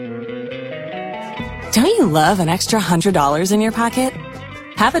Don't you love an extra $100 in your pocket?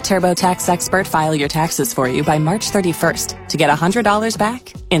 Have a TurboTax expert file your taxes for you by March 31st to get $100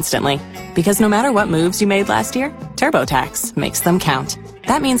 back instantly. Because no matter what moves you made last year, TurboTax makes them count.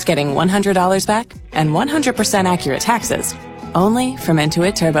 That means getting $100 back and 100% accurate taxes only from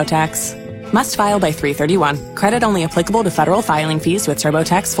Intuit TurboTax. Must file by 3/31. Credit only applicable to federal filing fees with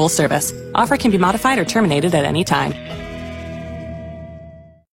TurboTax full service. Offer can be modified or terminated at any time.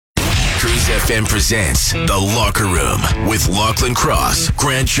 Cruise FM presents The Locker Room with Lachlan Cross,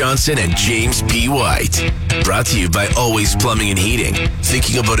 Grant Johnson, and James P. White. Brought to you by Always Plumbing and Heating.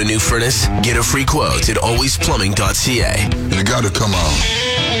 Thinking about a new furnace? Get a free quote at alwaysplumbing.ca. You gotta come on.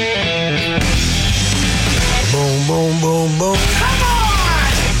 Boom, boom, boom, boom. Come on!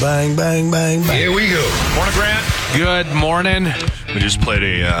 Bang, bang, bang, bang. Here we go. Morning, Grant. Good morning. We just played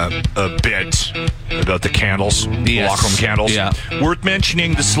a bit about the candles, the Locker Room candles. Yeah. Worth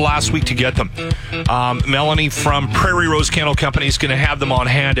mentioning, this is the last week to get them. Melanie from Prairie Rose Candle Company is going to have them on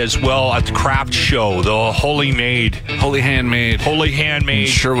hand as well at the craft show, the Holy Handmade In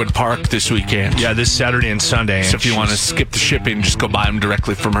Sherwood Park this weekend. Yeah, this Saturday and Sunday. So if you want to skip the shipping, just go buy them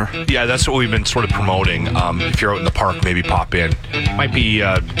directly from her. Yeah, that's what we've been sort of promoting. If you're out in the park, maybe pop in. Might be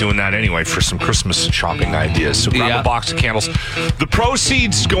doing that anyway for some Christmas shopping ideas. So grab a box of candles. The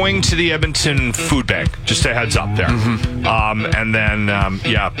proceeds going to the Edmonton Food Bank. Just a heads up there. And then,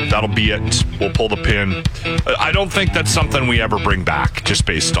 that'll be it. We'll pull the pin. I don't think that's something we ever bring back, just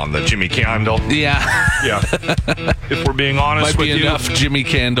based on the Jimmy Candle. Yeah. If we're being honest with you. Might be enough Jimmy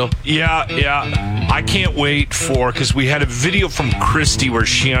Candle. Yeah. I can't wait because we had a video from Christy where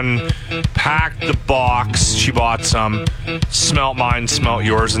she unpacked the box. She bought some, smelt mine, smelt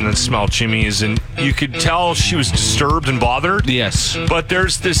yours, and then smelt Jimmy's. And you could tell she was disturbed and bothered. Yes. But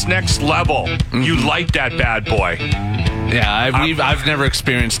there's this next level. You light that bad boy. Yeah, I've never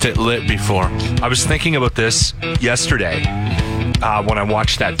experienced it lit before. I was thinking about this yesterday when I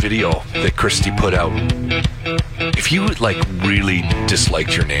watched that video that Christy put out. If you really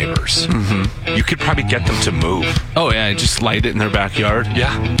disliked your neighbors, you could probably get them to move. Oh yeah, just light it in their backyard.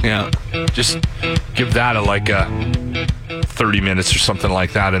 Yeah. Just give that a 30 minutes or something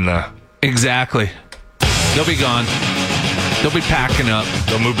like that in the... Exactly. They'll be gone. They'll be packing up.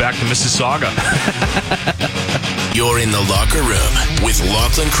 They'll move back to Mississauga. You're in the Locker Room with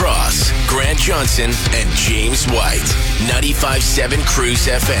Lachlan Cross, Grant Johnson, and James White. 95.7 Cruise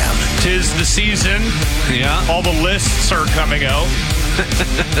FM. 'Tis the season. Yeah. All the lists are coming out.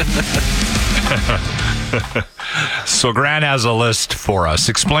 So Grant has a list for us.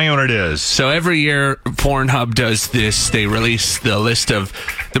 Explain what it is. So every year Pornhub does this. They release the list of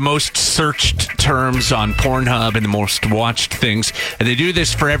the most searched terms on Pornhub and the most watched things. And they do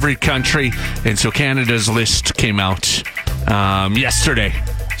this for every country. And so Canada's list came out yesterday.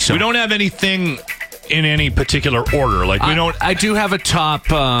 So we don't have anything in any particular order. We don't... I do have a top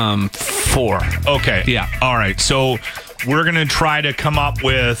 4. Okay. Yeah. All right. So we're going to try to come up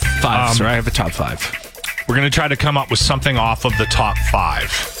with... 5. I have a top 5. We're going to try to come up with something off of the top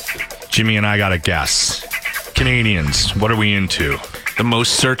 5. Jimmy and I got to guess. Canadians, what are we into? The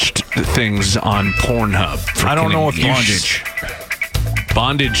most searched things on Pornhub. I don't know if Bondage.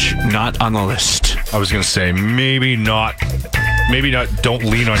 Bondage, not on the list. I was going to say, maybe not. Don't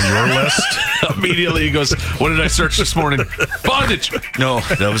lean on your list. Immediately he goes, what did I search this morning? Bondage. No,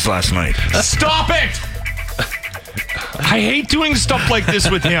 that was last night. Stop it! I hate doing stuff like this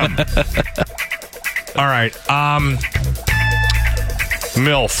with him. All right.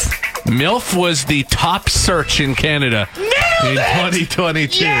 MILF. MILF was the top search in Canada in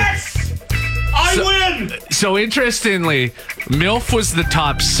 2022. Yes! I win! So interestingly, MILF was the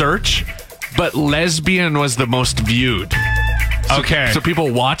top search, but lesbian was the most viewed. Okay. So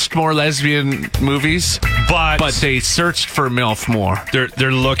people watched more lesbian movies, but they searched for MILF more. They're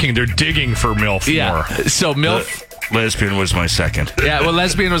digging for MILF more. So MILF... Lesbian was my second. Yeah, well,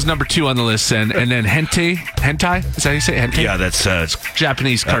 lesbian was number 2 on the list, and then hentai? Is that how you say it? Hentai? Yeah, that's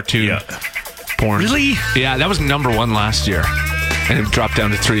Japanese cartoon porn. Really? Yeah, that was number 1 last year, and it dropped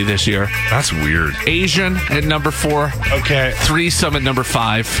down to 3 this year. That's weird. Asian at number 4. Okay. Threesome at number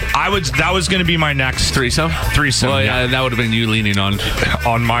 5. That was going to be my next threesome. Well, yeah, that would have been you leaning on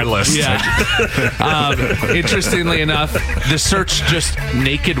my list. Yeah. Interestingly enough, the search just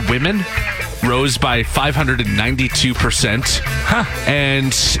naked women rose by 592%.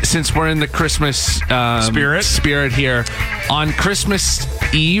 And since we're in the Christmas spirit here, on Christmas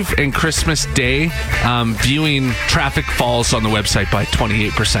Eve and Christmas Day, viewing traffic falls on the website by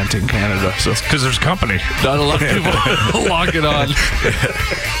 28% in Canada. So because there's company. Not a lot of people logging on.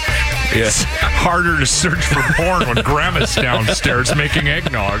 It's harder to search for porn when Grandma's downstairs making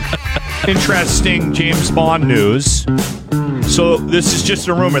eggnog. Interesting James Bond news. So this is just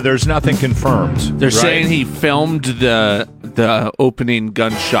a rumor. There's nothing confirmed. They're saying he filmed the opening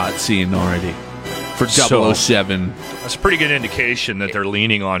gunshot scene already for 007. That's a pretty good indication that they're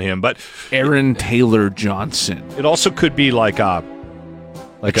leaning on him. But Aaron Taylor Johnson. it also could be like a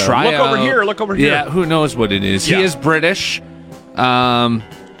tryout. Look over here. Yeah, who knows what it is? Yeah. He is British.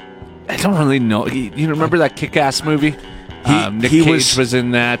 I don't really know. You remember that Kick-Ass movie? Nick Cage was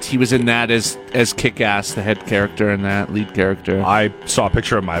in that. He was in that as Kick-Ass, the head character in that, lead character. I saw a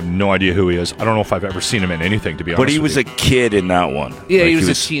picture of him. I have no idea who he is. I don't know if I've ever seen him in anything, to be honest. But he was a kid in that one. Yeah, he was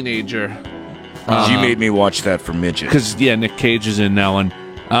a teenager. You made me watch that for midget. Because, Nick Cage is in that one.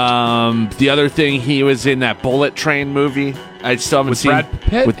 The other thing, he was in that Bullet Train movie. I still haven't seen Brad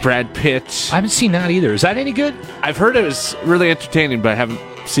Pitt? with Brad Pitt. I haven't seen that either. Is that any good? I've heard it was really entertaining, but I haven't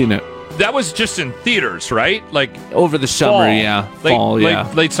seen it. That was just in theaters, right? Like over the summer, fall.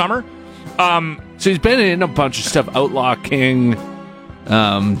 fall, late summer. So he's been in a bunch of stuff: Outlaw King,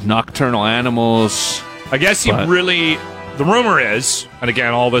 Nocturnal Animals. I guess he really. The rumor is, and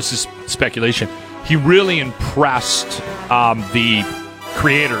again, all this is speculation. He really impressed the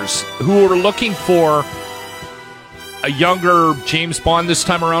creators who were looking for a younger James Bond this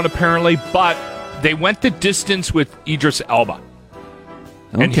time around, apparently, but they went the distance with Idris Elba.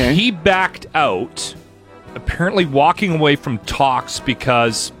 Okay. And he backed out, apparently walking away from talks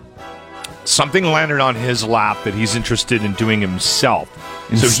because something landed on his lap that he's interested in doing himself.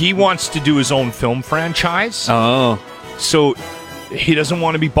 So he wants to do his own film franchise. Oh. So he doesn't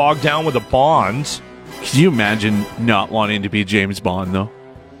want to be bogged down with a Bond. Could you imagine not wanting to be James Bond, though?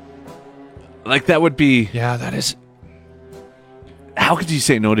 Like, that would be... Yeah, that is... How could you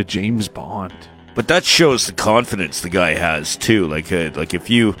say no to James Bond? But that shows the confidence the guy has too. Like if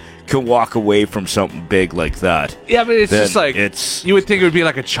you can walk away from something big like that. Yeah, but it's then just like you would think it would be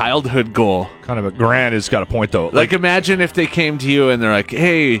like a childhood goal. Kind of a Grant has got a point though. Like imagine if they came to you and they're like,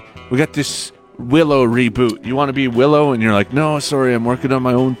 "Hey, we got this Willow reboot. You want to be Willow?" And you're like, "No, sorry, I'm working on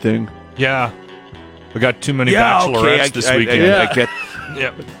my own thing." Yeah, we got too many bachelorettes this weekend. I get.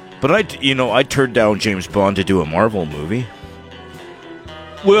 Yeah, but I turned down James Bond to do a Marvel movie.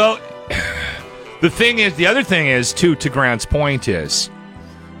 Well. The other thing is, too, to Grant's point is,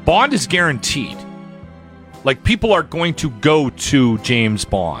 Bond is guaranteed. Like, people are going to go to James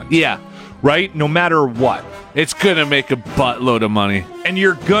Bond. Yeah. Right? No matter what. It's going to make a buttload of money. And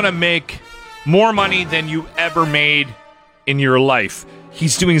you're going to make more money than you ever made in your life.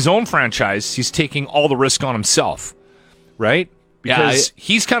 He's doing his own franchise. He's taking all the risk on himself. Right? Because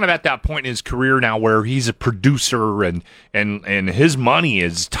he's kind of at that point in his career now where he's a producer and his money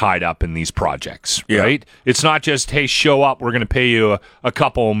is tied up in these projects, right? It's not just, hey, show up, we're going to pay you a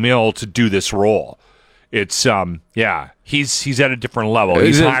couple mil to do this role. It's, he's at a different level.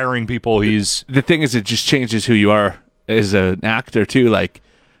 He's hiring people. The thing is, it just changes who you are as an actor, too. Like,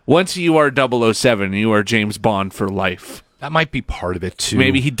 once you are 007, you are James Bond for life. That might be part of it, too.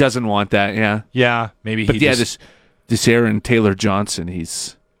 Maybe he doesn't want that, yeah. Yeah, maybe but This Aaron Taylor Johnson,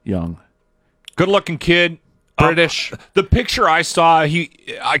 he's young. Good-looking kid. British. The picture I saw,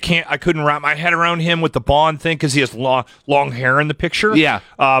 I couldn't wrap my head around him with the Bond thing because he has long hair in the picture. Yeah.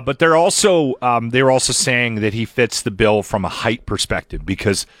 But they were also saying that he fits the bill from a height perspective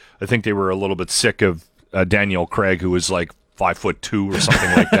because I think they were a little bit sick of Daniel Craig, who was like 5'2" or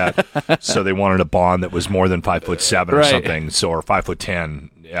something like that. So they wanted a Bond that was more than 5'7" or something. So, or 5'10".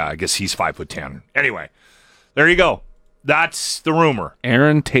 Yeah, I guess he's 5'10". Anyway. There you go. That's the rumor.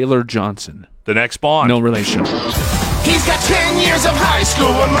 Aaron Taylor Johnson. The next Bond. No relation. He's got 10 years of high school,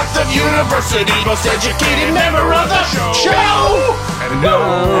 a month of university, most educated member of the show. And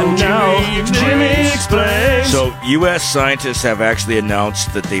now Jimmy explains. So, U.S. scientists have actually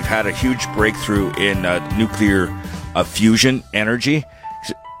announced that they've had a huge breakthrough in nuclear fusion energy.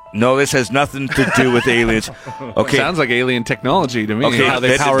 No, this has nothing to do with aliens. Okay, sounds like alien technology to me. Okay, how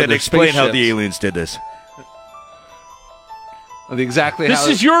they power then explain how the spaceships. aliens did this. This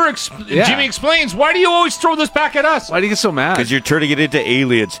is your Jimmy Explains. Why do you always throw this back at us? Why do you get so mad? Because you're turning it into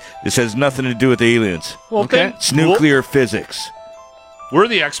aliens. This has nothing to do with aliens. Well, okay. It's nuclear physics. We're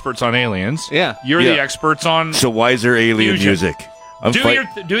the experts on aliens. Yeah. You're the experts on... So why is there alien fusion. music?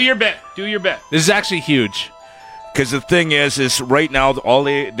 Do your bit. Do your bit. This is actually huge. Because the thing is right now, all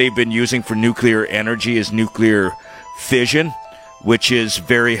they've been using for nuclear energy is nuclear fission, which is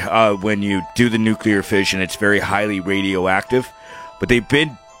very... when you do the nuclear fission, it's very highly radioactive. But they've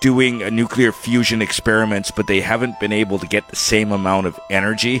been doing nuclear fusion experiments, but they haven't been able to get the same amount of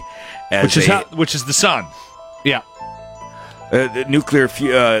energy as which is the sun. Yeah. The nuclear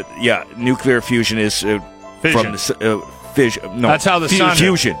fusion is Fission. from the fission. No, That's how the sun.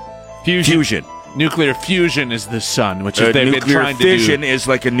 Fusion. Nuclear fusion is the sun, which is they've been Nuclear trying to fission do. is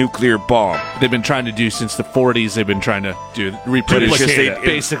like a nuclear bomb. They've been trying to do since the 40s. They've been trying to reproduce Duplicate it.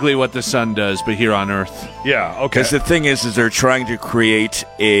 basically what the sun does, but here on Earth. Yeah. Okay. Because the thing is they're trying to create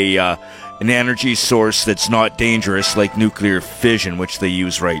an energy source that's not dangerous like nuclear fission, which they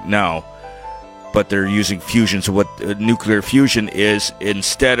use right now. But they're using fusion. So what nuclear fusion is,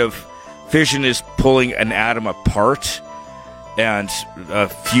 instead of fission is pulling an atom apart, and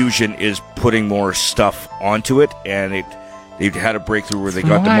fusion is putting more stuff onto it, and they've had a breakthrough where they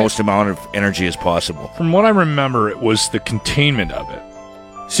got the most amount of energy as possible. From what I remember, it was the containment of it.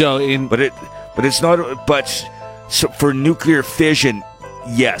 So So for nuclear fission,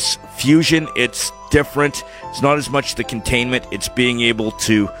 yes, fusion, it's different. It's not as much the containment. It's being able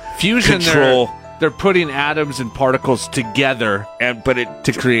to fusion, control. They're putting atoms and particles together,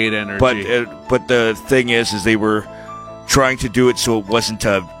 to create energy. But the thing is they were trying to do it so it wasn't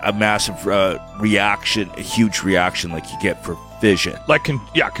a massive reaction, a huge reaction like you get for fission. Like,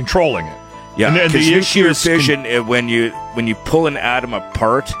 controlling it. Yeah, and because the issue nuclear is fission, when you pull an atom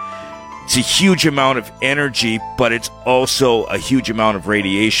apart, it's a huge amount of energy, but it's also a huge amount of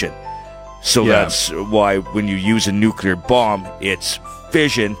radiation. So that's why when you use a nuclear bomb, it's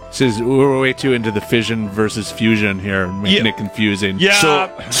fission. Says we're way too into the fission versus fusion here, making it confusing.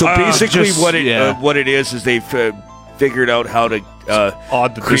 Yeah. So basically, what it is they've figured out how to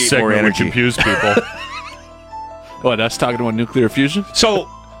odd that create this more segment would energy. confuse people. What, us talking about nuclear fusion? So,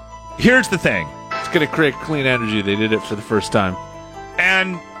 here's the thing. It's going to create clean energy. They did it for the first time.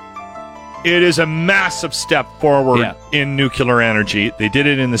 And it is a massive step forward in nuclear energy. They did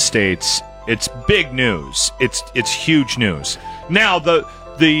it in the States. It's big news. It's huge news. Now,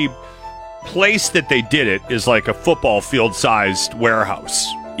 the place that they did it is like a football field-sized warehouse,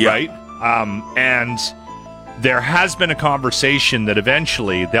 right? And there has been a conversation that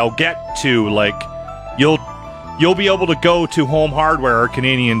eventually they'll get to, like, you'll be able to go to Home Hardware or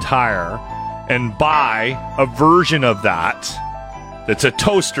Canadian Tire and buy a version of that's a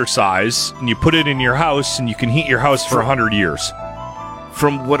toaster size, and you put it in your house, and you can heat your house for 100 years.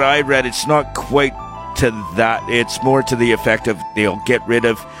 From what I read, it's not quite to that. It's more to the effect of they'll get rid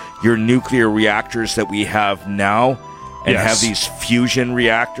of your nuclear reactors that we have now and have these fusion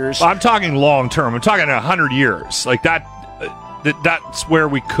reactors. I'm talking long term. I'm talking 100 years. Like that's where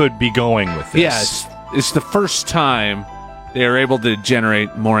we could be going with this. Yeah, it's the first time they are able to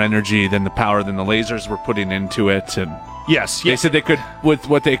generate more energy than the power than the lasers were putting into it. And they said they could, with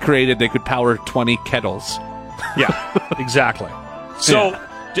what they created, they could power 20 kettles. Yeah, exactly. So,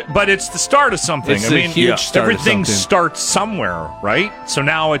 but it's the start of something. It's a huge start of everything something. starts somewhere, right? So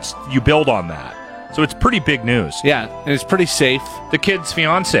now you build on that. So it's pretty big news. Yeah, and it's pretty safe. The kid's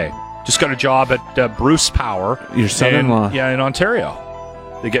fiance just got a job at Bruce Power. Your son-in-law. in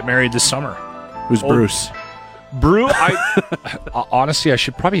Ontario. They get married this summer. Who's Bruce? Bruce, honestly, I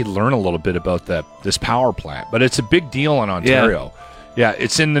should probably learn a little bit about this power plant, but it's a big deal in Ontario. Yeah,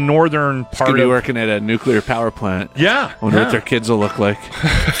 it's in the northern part Could be working at a nuclear power plant. Yeah. Wonder what their kids will look like.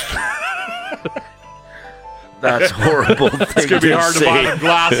 That's horrible. It's going to be hard to buy them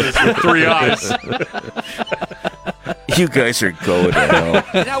glasses with 3 eyes. You guys are going to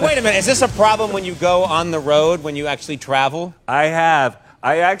hell. Now, wait a minute. Is this a problem when you go on the road, when you actually travel? I have.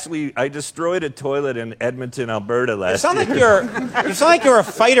 I destroyed a toilet in Edmonton, Alberta last year. You sound like you're a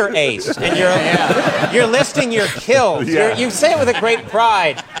fighter ace, and you're listing your kills. Yeah. You say it with a great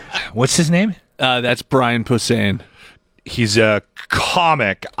pride. What's his name? That's Brian Posehn. He's a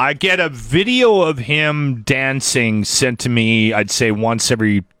comic. I get a video of him dancing sent to me, I'd say once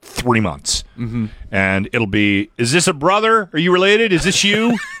every 3 months. Mm-hmm. And it'll be, is this a brother? Are you related? Is this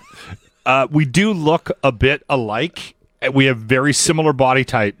you? We do look a bit alike. We have very similar body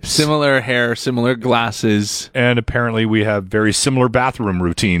types. Similar hair, similar glasses. And apparently we have very similar bathroom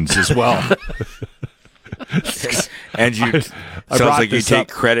routines as well. And sounds like you take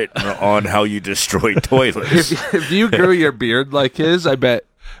credit on how you destroy toilets. If you grew your beard like his, I bet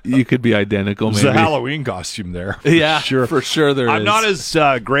you could be identical. There's maybe. a Halloween costume there. Yeah, sure. For sure there is. I'm not as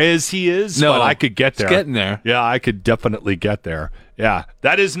gray as he is, but I could get there. It's getting there. Yeah, I could definitely get there. Yeah,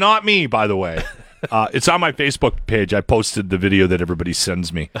 that is not me, by the way. It's on my Facebook page. I posted the video that everybody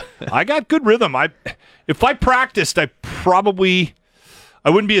sends me. I got good rhythm. If I practiced, I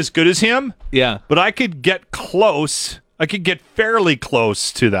wouldn't be as good as him. Yeah. But I could get close. I could get fairly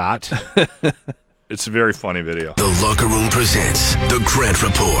close to that. It's a very funny video. The Locker Room presents The Grant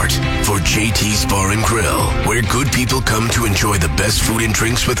Report for JT's Bar and Grill, where good people come to enjoy the best food and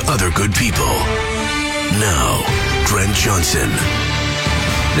drinks with other good people. Now, Grant Johnson.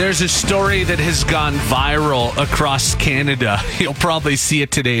 There's a story that has gone viral across Canada. You'll probably see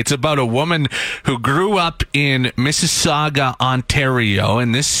it today. It's about a woman who grew up in Mississauga, Ontario,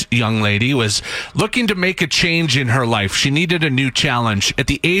 and this young lady was looking to make a change in her life. She needed a new challenge. At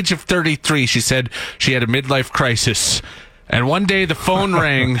the age of 33, she said she had a midlife crisis. And one day the phone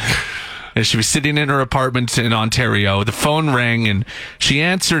rang. As she was sitting in her apartment in Ontario, the phone rang and she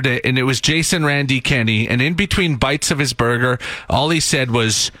answered it, and it was Jason Randy Kenny. And in between bites of his burger, all he said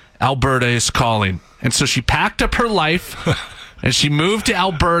was, "Alberta is calling." And so she packed up her life and she moved to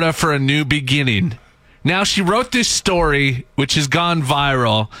Alberta for a new beginning. Now, she wrote this story, which has gone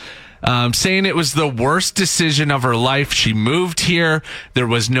viral, saying it was the worst decision of her life. She moved here. There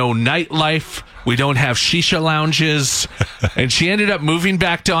was no nightlife. We don't have shisha lounges. And she ended up moving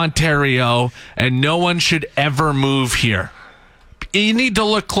back to Ontario, and no one should ever move here. You need to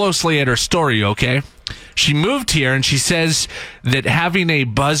look closely at her story, okay? She moved here, and she says that having a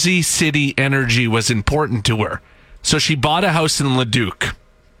buzzy city energy was important to her. So she bought a house in Leduc.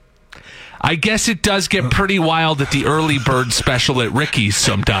 I guess it does get pretty wild at the early bird special at Ricky's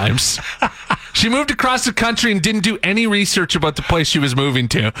sometimes. She moved across the country and didn't do any research about the place she was moving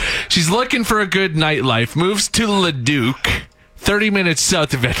to. She's looking for a good nightlife, moves to Leduc, 30 minutes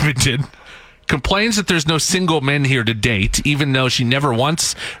south of Edmonton. Complains that there's no single men here to date, even though she never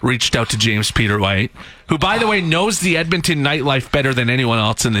once reached out to James Peter White, who, by the way, knows the Edmonton nightlife better than anyone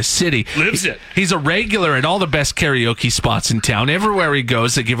else in this city. Lives it. He's a regular at all the best karaoke spots in town. Everywhere he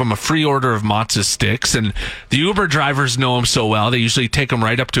goes, they give him a free order of matzo sticks, and the Uber drivers know him so well, they usually take him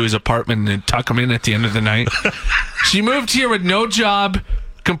right up to his apartment and tuck him in at the end of the night. She moved here with no job,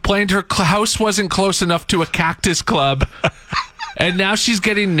 complained her house wasn't close enough to a cactus club. And now she's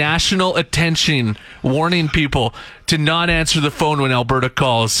getting national attention, warning people to not answer the phone when Alberta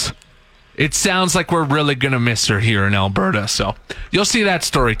calls. It sounds like we're really going to miss her here in Alberta. So you'll see that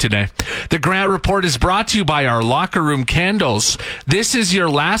story today. The Grant Report is brought to you by our Locker Room Candles. This is your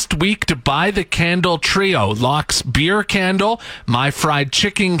last week to buy the candle trio. Locke's beer candle, my fried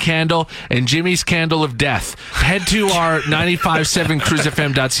chicken candle, and Jimmy's candle of death. Head to our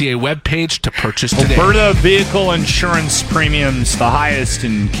 957cruisefm.ca webpage to purchase today. Alberta vehicle insurance premiums the highest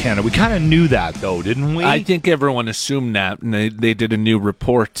in Canada. We kind of knew that, though, didn't we? I think everyone assumed that, and they did a new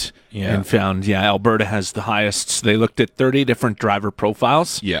report. Yeah. And found, Alberta has the highest. So they looked at 30 different driver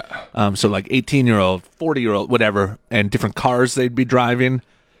profiles. Yeah. So like 18-year-old, 40-year-old, whatever, and different cars they'd be driving.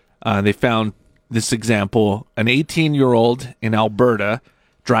 They found this example, an 18-year-old in Alberta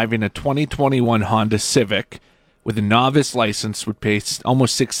driving a 2021 Honda Civic with a novice license would pay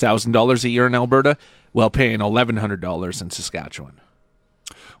almost $6,000 a year in Alberta, while paying $1,100 in Saskatchewan.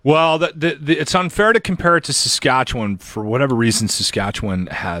 Well, it's unfair to compare it to Saskatchewan. For whatever reason, Saskatchewan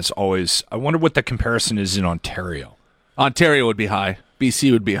has always... I wonder what the comparison is in Ontario. Ontario would be high.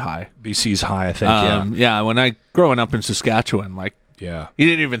 BC would be high. BC's high, I think, Yeah, when I... Growing up in Saskatchewan, you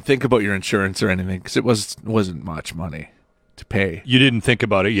didn't even think about your insurance or anything because it wasn't much money to pay. You didn't think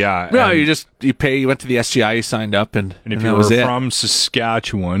about it, yeah. No, you pay. You went to the SGI, you signed up, and if you were from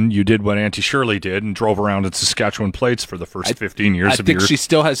Saskatchewan, you did what Auntie Shirley did and drove around in Saskatchewan plates for the first 15 years of your... I think she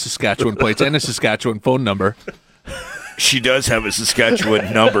still has Saskatchewan plates and a Saskatchewan phone number. She does have a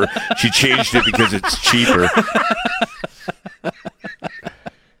Saskatchewan number. She changed it because it's cheaper.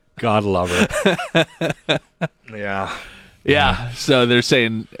 God love her. Yeah. Yeah, so they're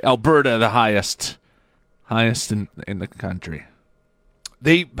saying Alberta the highest in the country.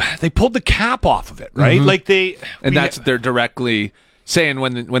 They pulled the cap off of it, right? Mm-hmm. That's what they're directly saying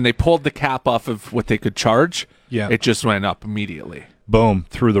when they pulled the cap off of what they could charge. Yeah, it just went up immediately. Boom,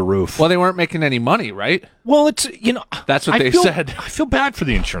 through the roof. Well, they weren't making any money, right? Well, it's that's what they said. I feel bad for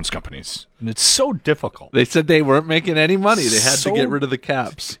the insurance companies, and it's so difficult. They said they weren't making any money. They had to get rid of the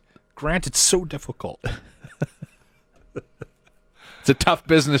caps. Grant, it's so difficult. It's a tough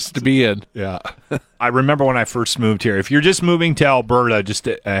business to be in. Yeah. I remember when I first moved here. If you're just moving to Alberta, just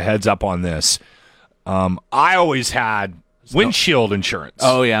a heads up on this. I always had windshield insurance.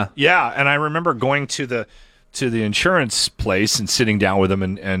 Oh, yeah. Yeah, and I remember going to the insurance place and sitting down with them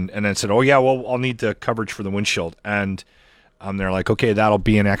and then said, "Oh, yeah, well, I'll need the coverage for the windshield." And they're like, "Okay, that'll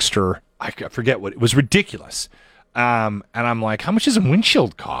be an extra..." I forget what... It was ridiculous. And I'm like, "How much does a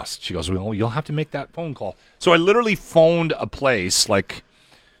windshield cost?" She goes, "Well, you'll have to make that phone call." So I literally phoned a place, I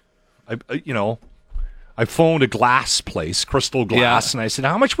phoned a glass place, Crystal Glass, and I said,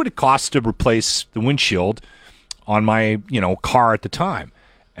 "How much would it cost to replace the windshield on my, car at the time?"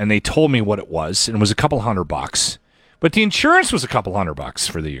 And they told me what it was, and it was $200. But the insurance was $200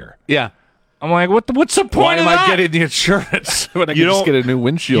 for the year. Yeah. I'm like, what's the point Why of am that? I getting the insurance when I can just get a new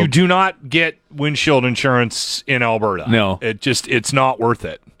windshield? You do not get windshield insurance in Alberta. No. It's not worth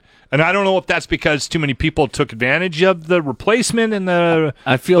it. And I don't know if that's because too many people took advantage of the replacement and the...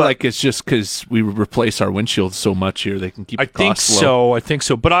 I feel like it's just because we replace our windshields so much here, they can keep the costs low. I think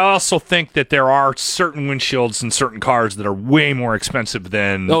so. But I also think that there are certain windshields in certain cars that are way more expensive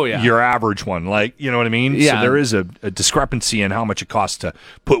than your average one. Like, you know what I mean? Yeah. So there is a discrepancy in how much it costs to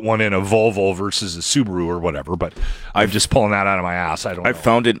put one in a Volvo versus a Subaru or whatever. But I'm just pulling that out of my ass. I don't know. I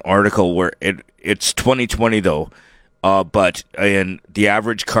found an article where it's 2020, though. But in the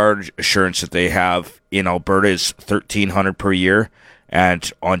average car insurance that they have in Alberta is $1,300 per year,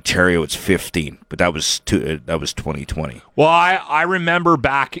 and Ontario it's $15. But that was 2020. Well, I remember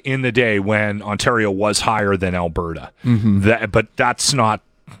back in the day when Ontario was higher than Alberta. Mm-hmm. But that's not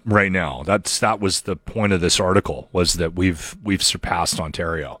right now. That was the point of this article, was that we've surpassed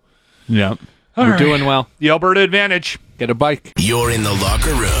Ontario. Yeah, we're doing well. The Alberta advantage. Get a bike. You're in the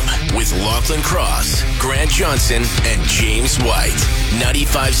locker room with Lachlan Cross, Grant Johnson, and James White.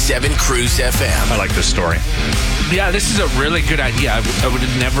 95.7 Cruise FM. I like this story. Yeah, this is a really good idea. I would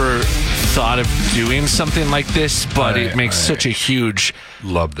have never thought of doing something like this, but it makes such a huge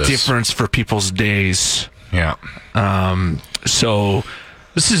difference for people's days. Yeah. So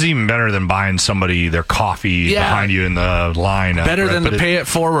this is even better than buying somebody their coffee behind you in the line. Better than to pay it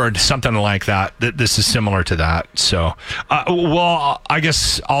forward. Something like that. This is similar to that. So, well, I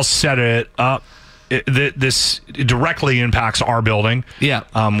guess I'll set it up. This directly impacts our building. Yeah.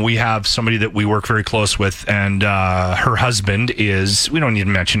 We have somebody that we work very close with, and her husband we don't need to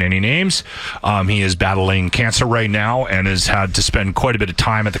mention any names. He is battling cancer right now and has had to spend quite a bit of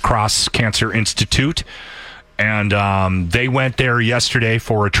time at the Cross Cancer Institute. And they went there yesterday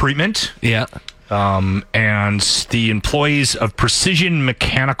for a treatment. Yeah. And the employees of Precision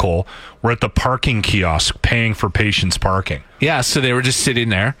Mechanical were at the parking kiosk paying for patients' parking. Yeah, so they were just sitting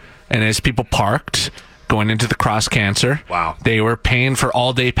there, and as people parked going into the Cross Cancer, they were paying for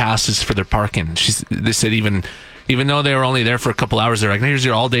all-day passes for their parking. They said even though they were only there for a couple hours, they're like, here's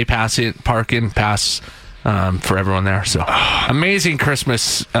your all-day parking pass for everyone there. So amazing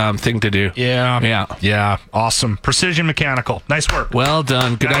Christmas thing to do. Yeah. Awesome. Precision Mechanical. Nice work. Well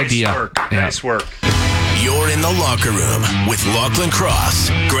done. Good idea. Nice work. You're in the locker room with Lachlan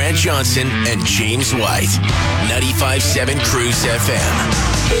Cross, Grant Johnson, and James White. 95.7 Cruise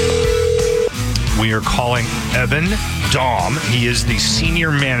FM. We are calling Evan Dom. He is the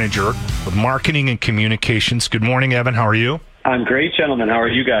senior manager of marketing and communications. Good morning, Evan. How are you? I'm great, gentlemen. How are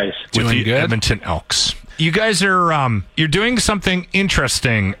you guys? Doing good. Edmonton Elks. You guys are you're doing something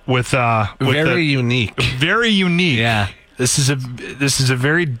interesting with very unique. Very unique. Yeah. This is a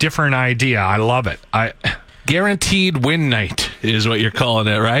very different idea. I love it. Guaranteed win night is what you're calling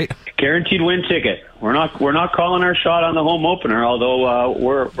it, right? Guaranteed win ticket. We're not calling our shot on the home opener, although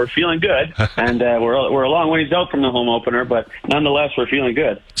we're feeling good, and we're a long ways out from the home opener, but nonetheless we're feeling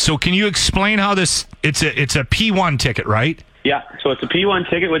good. So can you explain how this? It's a P1 ticket, right? Yeah, so it's a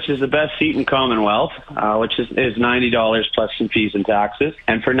P1 ticket, which is the best seat in Commonwealth, which is $90 plus some fees and taxes.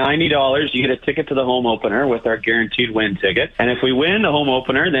 And for $90, you get a ticket to the home opener with our guaranteed win ticket. And if we win the home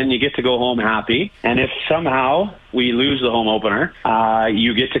opener, then you get to go home happy. And if somehow we lose the home opener,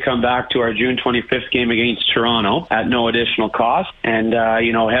 you get to come back to our June 25th game against Toronto at no additional cost. And,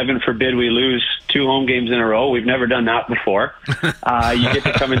 heaven forbid we lose 2 home games in a row. We've never done that before. You get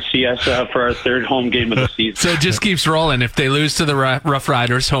to come and see us for our 3rd home game of the season. So it just keeps rolling. If they lose to the Rough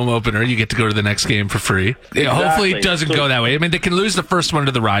Riders home opener, you get to go to the next game for free. Exactly. Yeah, hopefully it doesn't go that way. I mean, they can lose the first one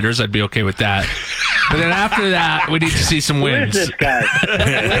to the Riders. I'd be okay with that. But then after that, we need to see some wins. Where is this guy?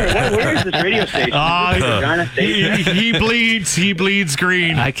 Where is this radio station? He bleeds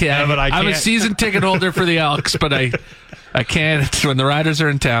green. I can't. Yeah, I'm a season ticket holder for the Elks, but I can't when the Riders are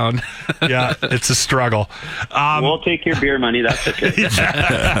in town. Yeah, it's a struggle. We'll take your beer money. That's okay.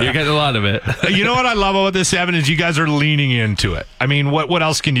 You're getting a lot of it. You know what I love about this, Evan, is you guys are leaning into it. I mean, what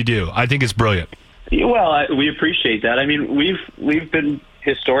else can you do? I think it's brilliant. Well, we appreciate that. I mean, we've been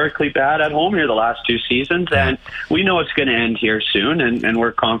historically bad at home here the last 2 seasons, and we know it's going to end here soon, and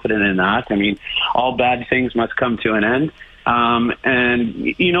we're confident in that. I mean, all bad things must come to an end.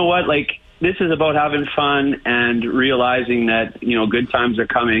 And you know what? This is about having fun and realizing that, good times are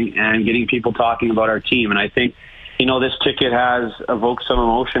coming and getting people talking about our team. And I think, this ticket has evoked some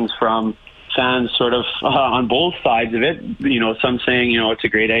emotions from fans sort of on both sides of it. Some saying, it's a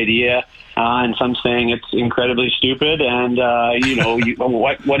great idea, and some saying it's incredibly stupid. And,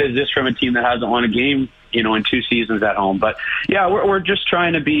 what is this from a team that hasn't won a game, in 2 seasons at home? But yeah, we're just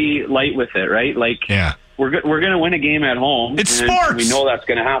trying to be light with it, right? we're going to win a game at home. It's and sports. We know that's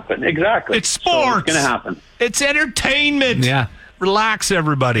going to happen. Exactly. It's sports. So it's going to happen. It's entertainment. Yeah. Relax,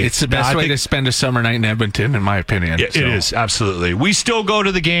 everybody. It's the best way to spend a summer night in Edmonton, in my opinion. It is, absolutely. We still go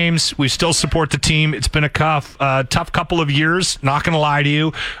to the games. We still support the team. It's been a tough couple of years, not going to lie to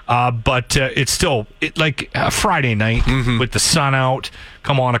you. But it's still like a Friday night with the sun out.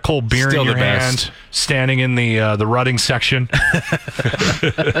 Come on, a cold beer Still in your the hand, best. standing in the rutting section.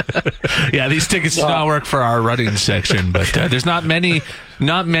 Yeah, these tickets do not work for our rutting section, but there's not many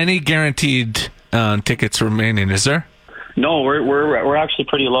guaranteed tickets remaining, is there? No, we're actually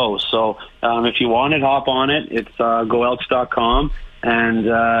pretty low. So if you want it, hop on it. It's goelks.com.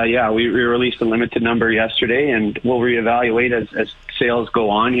 And we released a limited number yesterday, and we'll reevaluate as sales go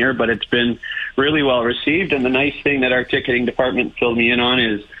on here. But it's been really well received. And the nice thing that our ticketing department filled me in on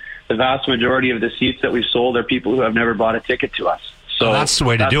is the vast majority of the seats that we've sold are people who have never bought a ticket to us. So that's the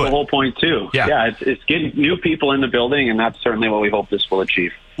way to do it. That's the whole point too. Yeah, it's getting new people in the building, and that's certainly what we hope this will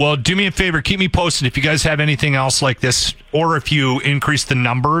achieve. Well, do me a favor, keep me posted if you guys have anything else like this, or if you increase the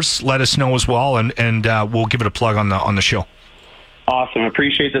numbers, let us know as well, and we'll give it a plug on the show. Awesome.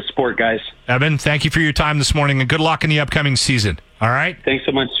 Appreciate the support, guys. Evan, thank you for your time this morning, and good luck in the upcoming season. All right? Thanks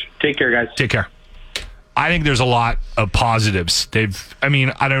so much. Take care, guys. Take care. I think there's a lot of positives. I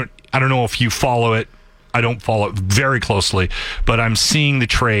don't know if you follow it. I don't follow it very closely, but I'm seeing the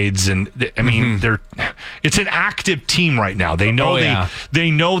trades, and it's an active team right now. They know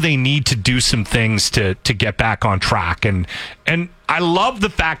they know they need to do some things to get back on track, and I love the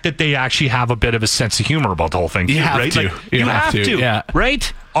fact that they actually have a bit of a sense of humor about the whole thing. You have to. You have to. Yeah.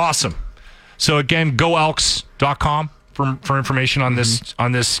 Right? Awesome. So again, goelks.com for information on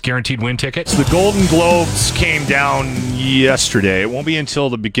this guaranteed win ticket. So the Golden Globes came down yesterday. It won't be until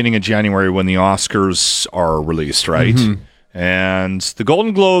the beginning of January when the Oscars are released, right? And the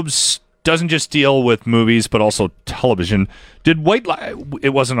Golden Globes doesn't just deal with movies, but also television. It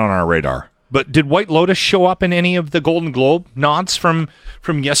wasn't on our radar, but did White Lotus show up in any of the Golden Globe nods from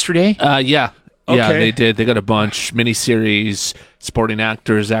yesterday? Yeah. Okay. Yeah, they did. They got a bunch. Miniseries, supporting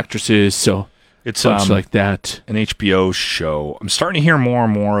actors, actresses, so it's much like that. An HBO show. I'm starting to hear more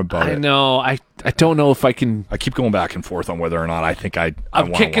and more about it. I know. I don't know if I can. I keep going back and forth on whether or not I think I'm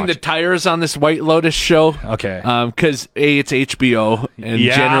kicking the tires on this White Lotus show. Okay. Because it's HBO, and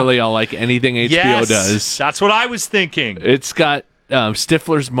generally I'll like anything HBO does. That's what I was thinking. It's got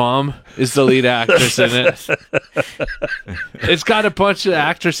Stifler's mom is the lead actress in it. It's got a bunch of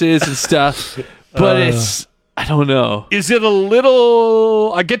actresses and stuff, but I don't know. Is it a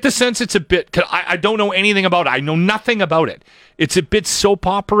little... I get the sense it's a bit... Cause I don't know anything about it. I know nothing about it. It's a bit soap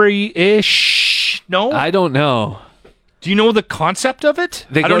opera-ish. No? I don't know. Do you know the concept of it?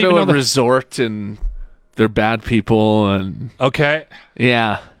 They go to a resort and they're bad people. And okay.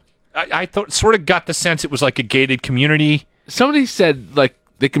 Yeah. I sort of got the sense it was like a gated community. Somebody said like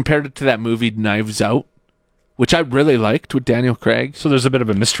they compared it to that movie Knives Out, which I really liked with Daniel Craig. So there's a bit of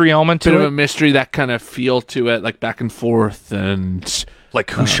a mystery element to it? Bit of a mystery, that kind of feel to it, like back and forth. And like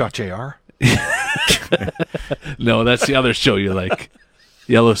Who Shot JR? No, that's the other show you like.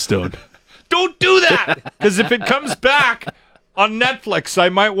 Yellowstone. Don't do that! Because if it comes back on Netflix, I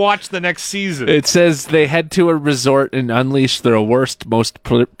might watch the next season. It says they head to a resort and unleash their worst, most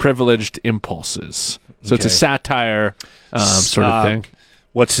privileged impulses. So it's a satire sort of thing.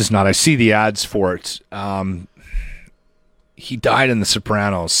 What's his name? I see the ads for it. He died in The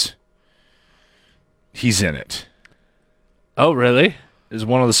Sopranos. He's in it. Oh, really? Is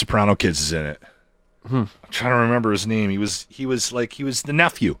one of the Soprano kids is in it. I'm trying to remember his name. He was the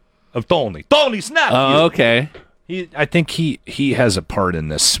nephew of Tony. Tony's nephew. Oh, okay. I think he has a part in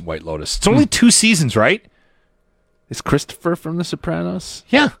this White Lotus. It's only 2 seasons, right? Is Christopher from The Sopranos?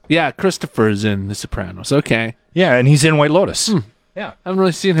 Yeah. Yeah, Christopher's in The Sopranos. Okay. Yeah, and he's in White Lotus. Yeah. I haven't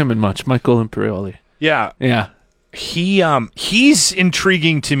really seen him in much. Michael Imperioli. Yeah. Yeah. He's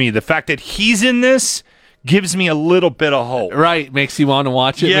intriguing to me. The fact that he's in this gives me a little bit of hope. Right. Makes you want to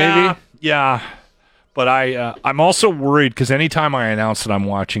watch it, maybe? Yeah. But I'm also worried because anytime I announce that I'm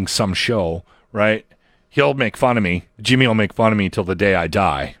watching some show, right, he'll make fun of me. Jimmy will make fun of me till the day I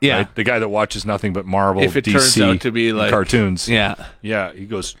die. Yeah. Right? The guy that watches nothing but Marvel, if it DC, turns out to be like cartoons. Yeah. Yeah. He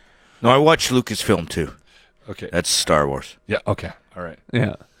goes, No, I watch Lucasfilm too. okay. That's Star Wars. Yeah. Okay. All right.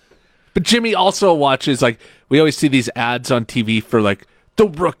 Yeah. But Jimmy also watches, like, we always see these ads on TV for, like, The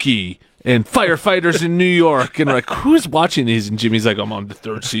Rookie and firefighters in New York. And we're like, who's watching these? And Jimmy's like, I'm on the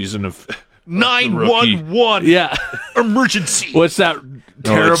 3rd season of 911. Yeah. Emergency. What's that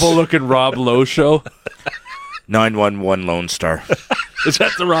terrible-looking Rob Lowe show? 911 Lone Star. Is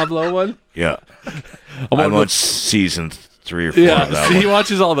that the Rob Lowe one? Yeah. I'm on season 3 or 4 of that he one.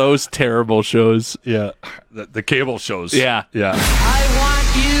 watches all those terrible shows. Yeah, the cable shows. Yeah. I want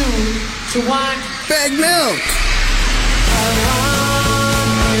you to want Bag milk.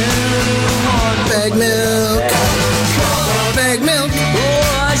 Bag milk. Bag milk.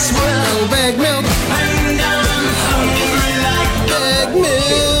 Oh, I swear. Oh, bag milk. And I'm hungry like bag milk.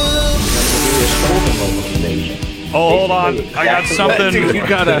 Oh, hold on. I got something. You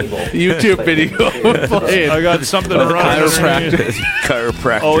got a YouTube video playing. I got something running.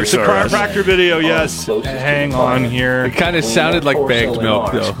 Chiropractor. Oh, it's a Saurus. chiropractor video, yes. Hang on here. It kind of sounded like bagged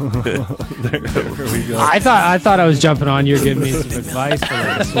milk, though. I thought I was jumping on you, giving me some advice for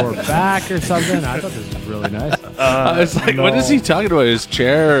like a sore back or something. I thought this was really nice. I was like, what is he talking about? His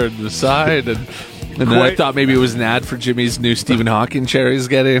chair and the side, and then I thought maybe it was an ad for Jimmy's new Stephen Hawking chair he's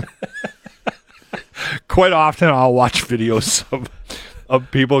getting. Quite often, I'll watch videos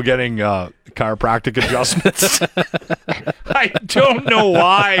of people getting chiropractic adjustments. I don't know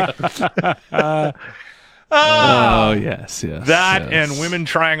why. Oh yes. That and women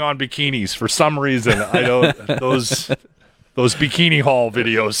trying on bikinis for some reason. I don't those bikini haul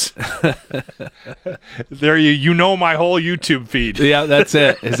videos. There you know my whole YouTube feed. Yeah, that's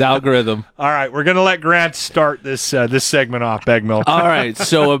it. His algorithm. All right, we're gonna let Grant start this segment off. Bag milk. All right,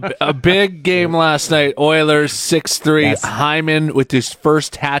 so a big game last night. Oilers 6-3. Yes. Hyman with his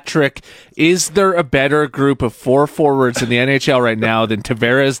first hat trick. Is there a better group of 4 forwards in the NHL right now than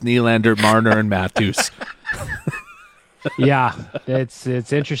Tavares, Nylander, Marner, and Matthews? Yeah, it's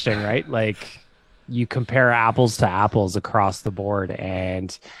interesting, right? Like, you compare apples to apples across the board,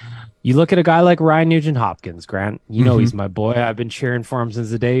 and you look at a guy like Ryan Nugent-Hopkins, Grant. You know he's my boy. I've been cheering for him since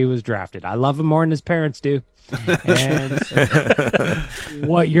the day he was drafted. I love him more than his parents do. And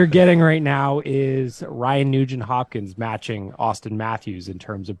what you're getting right now is Ryan Nugent-Hopkins matching Austin Matthews in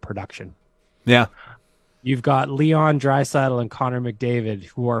terms of production. Yeah. You've got Leon Draisaitl and Connor McDavid,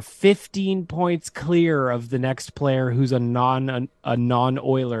 who are 15 points clear of the next player who's a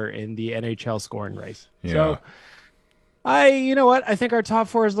non-Oiler in the NHL scoring race. Yeah. So, you know what? I think our top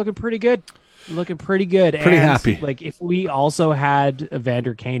 4 is looking pretty good. Pretty happy. Like, if we also had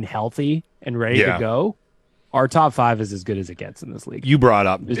Evander Kane healthy and ready Yeah. to go, our top 5 is as good as it gets in this league. You brought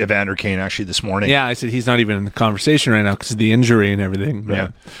up Evander Kane actually this morning. Yeah, I said he's not even in the conversation right now because of the injury and everything. But. Yeah.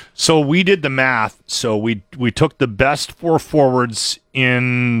 So we did the math. So we took the best 4 forwards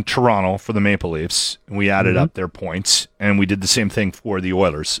in Toronto for the Maple Leafs, and we added up their points, and we did the same thing for the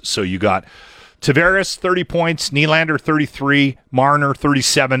Oilers. So you got Tavares 30 points, Nylander 33, Marner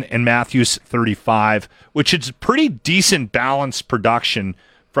 37, and Matthews 35, which is pretty decent balanced production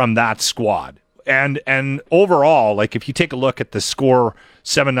from that squad. And overall, like if you take a look at the score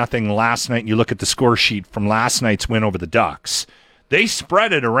 7-0 last night and you look at the score sheet from last night's win over the Ducks, they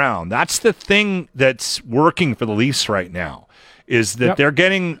spread it around. That's the thing that's working for the Leafs right now, is that they're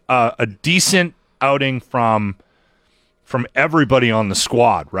getting a decent outing from everybody on the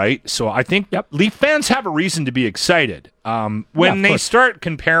squad, right? So I think Leaf fans have a reason to be excited. When they start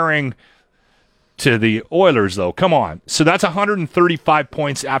comparing to the Oilers, though, come on. So that's 135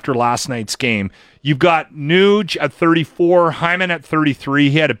 points after last night's game. You've got Nuge at 34, Hyman at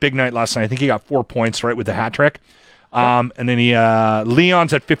 33. He had a big night last night. I think he got 4 points, right, with the hat trick. And then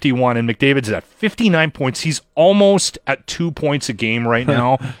Leon's at 51, and McDavid's at 59 points. He's almost at 2 points a game right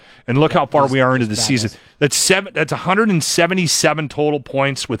now. And look how far we are into the season. That's 177 total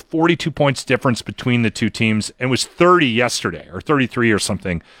points with 42 points difference between the two teams. And it was 30 yesterday, or 33 or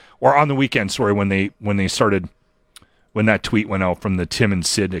something. Or on the weekend, sorry, when that tweet went out from the Tim and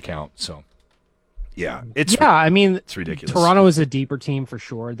Sid account. So, it's ridiculous. Toronto is a deeper team for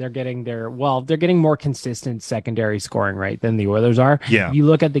sure. They're getting more consistent secondary scoring right than the Oilers are. Yeah. You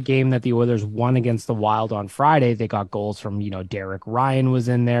look at the game that the Oilers won against the Wild on Friday. They got goals from Derek Ryan was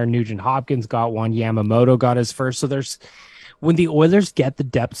in there. Nugent Hopkins got one. Yamamoto got his first. So when the Oilers get the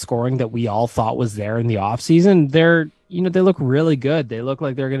depth scoring that we all thought was there in the offseason, they look really good. They look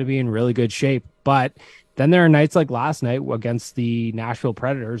like they're going to be in really good shape. But then there are nights like last night against the Nashville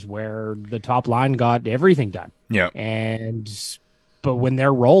Predators where the top line got everything done. Yeah. But when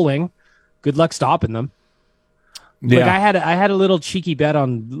they're rolling, good luck stopping them. Yeah. Like I had a little cheeky bet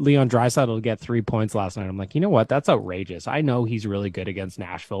on Leon Draisaitl to get 3 points last night. I'm like, you know what? That's outrageous. I know he's really good against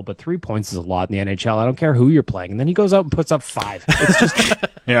Nashville, but 3 points is a lot in the NHL. I don't care who you're playing. And then he goes out and puts up 5. It's just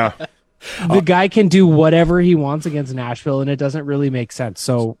yeah. The guy can do whatever he wants against Nashville, and it doesn't really make sense.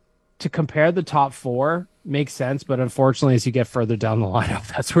 So to compare the top 4 makes sense, but unfortunately, as you get further down the lineup,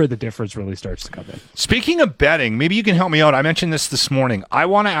 that's where the difference really starts to come in. Speaking of betting, maybe you can help me out. I mentioned this morning. I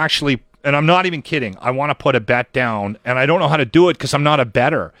want to actually, and I'm not even kidding, I want to put a bet down, and I don't know how to do it because I'm not a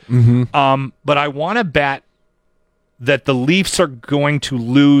bettor. But I want to bet that the Leafs are going to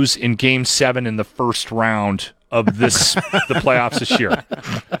lose in Game 7 in the first round of the playoffs this year.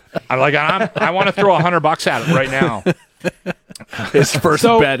 I'm like, I want to throw $100 at it right now. His first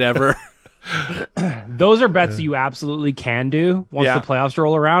bet ever. Those are bets that you absolutely can do once the playoffs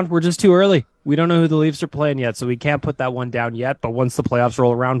roll around. We're just too early. We don't know who the Leafs are playing yet, so we can't put that one down yet. But once the playoffs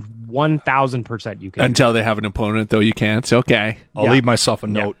roll around, 1,000% you can. Until they have an opponent, though, you can't. Okay. I'll leave myself a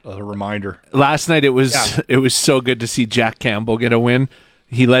note, a reminder. Last night, it was so good to see Jack Campbell get a win.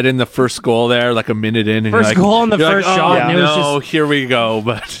 He let in the first goal there, like a minute in. And first goal on the first shot. And it was just, here we go.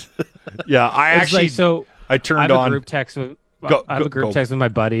 But I turned on. I have a group text with my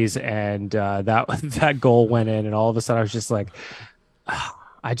buddies, and that goal went in, and all of a sudden I was just like,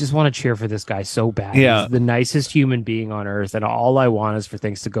 I just want to cheer for this guy so bad. Yeah. He's the nicest human being on earth, and all I want is for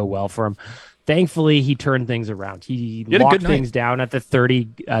things to go well for him. Thankfully, he turned things around. He locked things down at the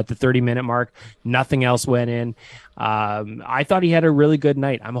 30-minute mark. Nothing else went in. I thought he had a really good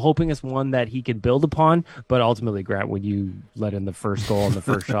night. I'm hoping it's one that he can build upon, but ultimately, Grant, when you let in the first goal on the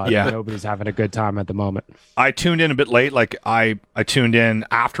first shot, nobody's having a good time at the moment. I tuned in a bit late. Like I tuned in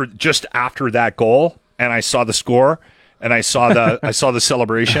just after that goal, and I saw the score. And I saw the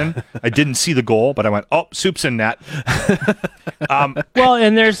celebration. I didn't see the goal, but I went, "Oh, Soup's in net." Well,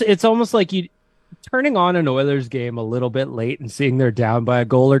 and it's almost like you turning on an Oilers game a little bit late and seeing they're down by a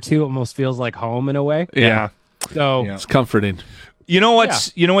goal or two almost feels like home in a way. Yeah. So it's comforting. You know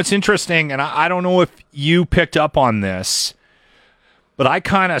what's interesting, and I don't know if you picked up on this, but I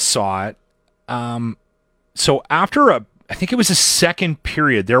kind of saw it. So after I think it was a second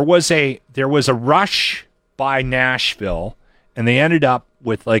period, there was a rush by Nashville, and they ended up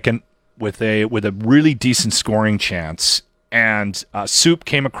with with a really decent scoring chance, and Soup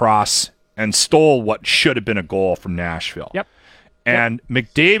came across and stole what should have been a goal from Nashville. Yep. And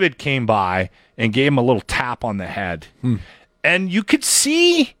McDavid came by and gave him a little tap on the head. And you could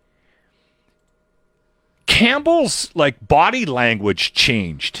see Campbell's body language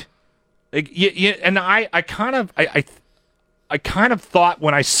changed. And I kind of thought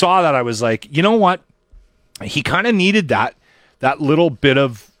when I saw that, I was like, you know what? He kind of needed that little bit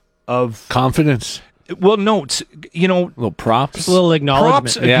of confidence. Well, no, it's, little props, just a little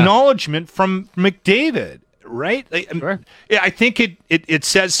acknowledgement, acknowledgement from McDavid, right? Sure. I think it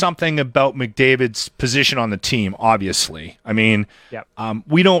says something about McDavid's position on the team. Obviously, I mean,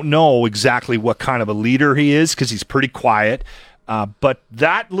 we don't know exactly what kind of a leader he is because he's pretty quiet. But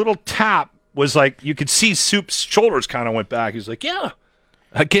that little tap was like you could see Soup's shoulders kind of went back. He's like, "Yeah,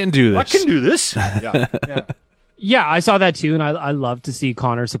 I can do this. I can do this." Yeah. Yeah, I saw that too, and I love to see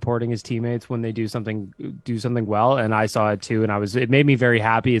Connor supporting his teammates when they do something well, and I saw it too, and it made me very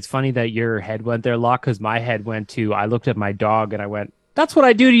happy. It's funny that your head went there, Locke, because my head went to, I looked at my dog and I went, that's what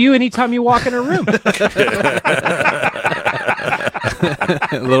I do to you anytime you walk in a room.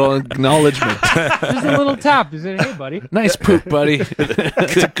 A little acknowledgement. Just a little tap. Just say, hey, buddy. Nice poop, buddy.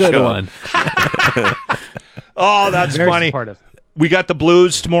 It's a good one. Oh, that's very funny. Supportive. We got the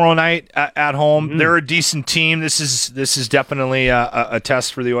Blues tomorrow night at home. Mm-hmm. They're a decent team. This is definitely a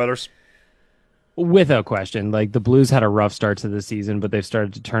test for the Oilers. Without question. The Blues had a rough start to the season, but they've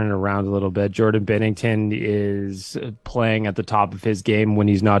started to turn it around a little bit. Jordan Binnington is playing at the top of his game when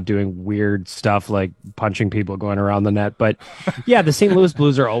he's not doing weird stuff like punching people going around the net. But yeah, the St. Louis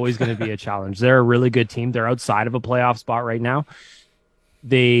Blues are always going to be a challenge. They're a really good team. They're outside of a playoff spot right now.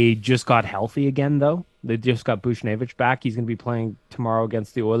 They just got healthy again, though. They just got Buchnevich back. He's going to be playing tomorrow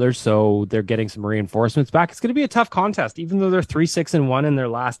against the Oilers, so they're getting some reinforcements back. It's going to be a tough contest. Even though they're 3-6-1 in their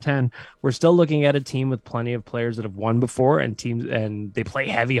last 10, we're still looking at a team with plenty of players that have won before and they play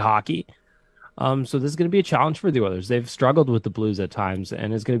heavy hockey. So this is going to be a challenge for the Oilers. They've struggled with the Blues at times,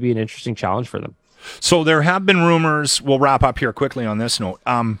 and it's going to be an interesting challenge for them. So there have been rumors, we'll wrap up here quickly on this note,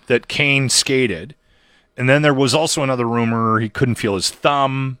 that Kane skated. And then there was also another rumor he couldn't feel his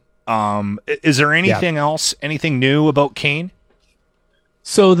thumb. Is there anything else, anything new about Kane?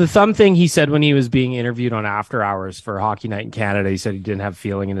 So the thumb thing, he said when he was being interviewed on After Hours for Hockey Night in Canada, he said he didn't have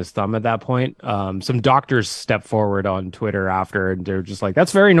feeling in his thumb at that point. Some doctors stepped forward on Twitter after, and they're just like,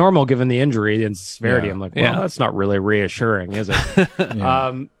 that's very normal given the injury and severity. I'm like, well, that's not really reassuring, is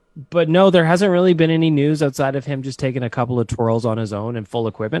it? But no, there hasn't really been any news outside of him just taking a couple of twirls on his own in full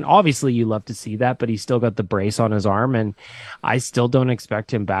equipment. Obviously, you love to see that, but he's still got the brace on his arm, and I still don't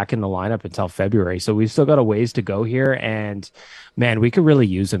expect him back in the lineup until February. So we've still got a ways to go here, and man, we could really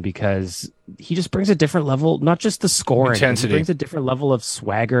use him because he just brings a different level, not just the scoring, he brings a different level of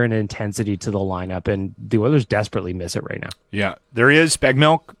swagger and intensity to the lineup, and the Oilers desperately miss it right now. Yeah, there he is, Bag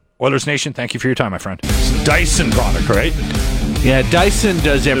Milk, Oilers Nation. Thank you for your time, my friend. Dyson product, right? Yeah, Dyson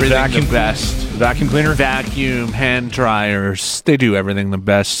does everything the best. vacuum cleaner? Vacuum, hand dryers. They do everything the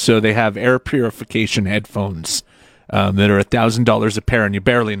best. So they have air purification headphones that are $1,000 a pair, and you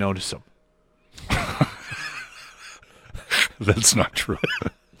barely notice them. That's not true.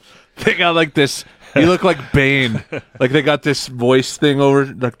 They got like this. You look like Bane. Like they got this voice thing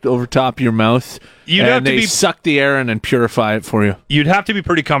over top of your mouth. They suck the air in and purify it for you. You'd have to be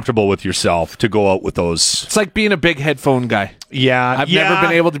pretty comfortable with yourself to go out with those. It's like being a big headphone guy. Yeah. I've never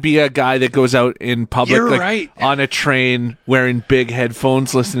been able to be a guy that goes out in public right. on a train wearing big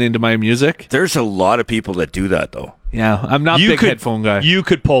headphones listening to my music. There's a lot of people that do that, though. Yeah, I'm not a big headphone guy. You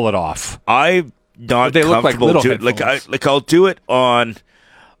could pull it off. I'm not they look like comfortable little like I'll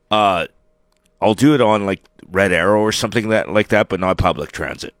do it on like Red Arrow or something like that, but not public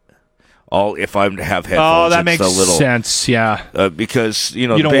transit. If I have headphones, oh, that makes sense. Yeah, because you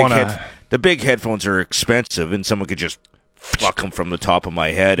don't want to. The big headphones are expensive, and someone could just pluck them from the top of my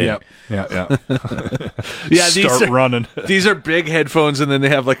head. And yeah. Start running. These are big headphones, and then they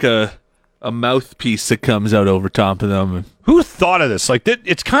have like a mouthpiece that comes out over top of them. Who thought of this? Like,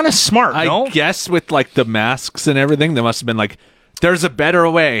 it's kind of smart. I guess with like the masks and everything, they must have been like, "There's a better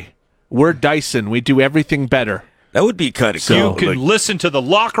way. We're Dyson. We do everything better." That would be kind of cool. You can listen to the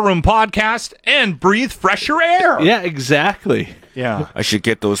Locker Room podcast and breathe fresher air. Yeah, exactly. Yeah, I should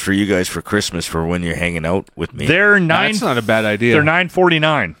get those for you guys for Christmas for when you're hanging out with me. That's not a bad idea. They're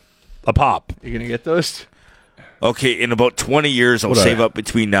 $9.49 a pop. You gonna get those? Okay, in about 20 years, I'll save up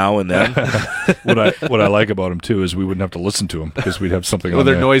between now and then. What I like about them too is we wouldn't have to listen to them because we'd have something. Well,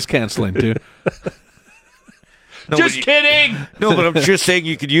 they're noise canceling too. No, just kidding. No, but I'm just saying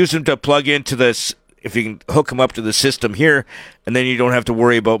you could use them to plug into this. If you can hook them up to the system here, and then you don't have to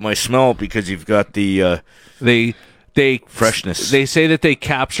worry about my smell because you've got the freshness. They say that they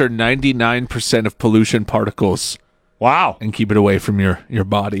capture 99% of pollution particles. Wow. And keep it away from your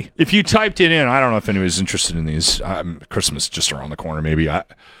body. If you typed it in, I don't know if anybody's interested in these. Christmas just around the corner. Maybe you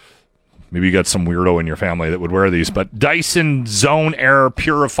got some weirdo in your family that would wear these. But Dyson Zone Air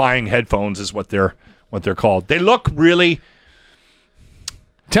Purifying Headphones is what they're called. They look really.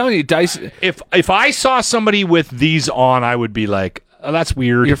 Telling you, Dyson. If I saw somebody with these on, I would be like, "Oh, that's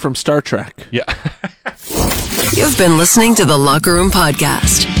weird." You're from Star Trek. Yeah. You've been listening to the Locker Room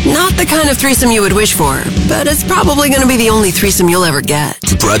Podcast. Not the kind of threesome you would wish for, but it's probably going to be the only threesome you'll ever get.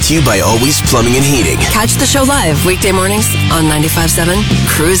 Brought to you by Always Plumbing and Heating. Catch the show live weekday mornings on 95.7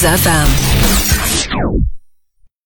 Cruise FM.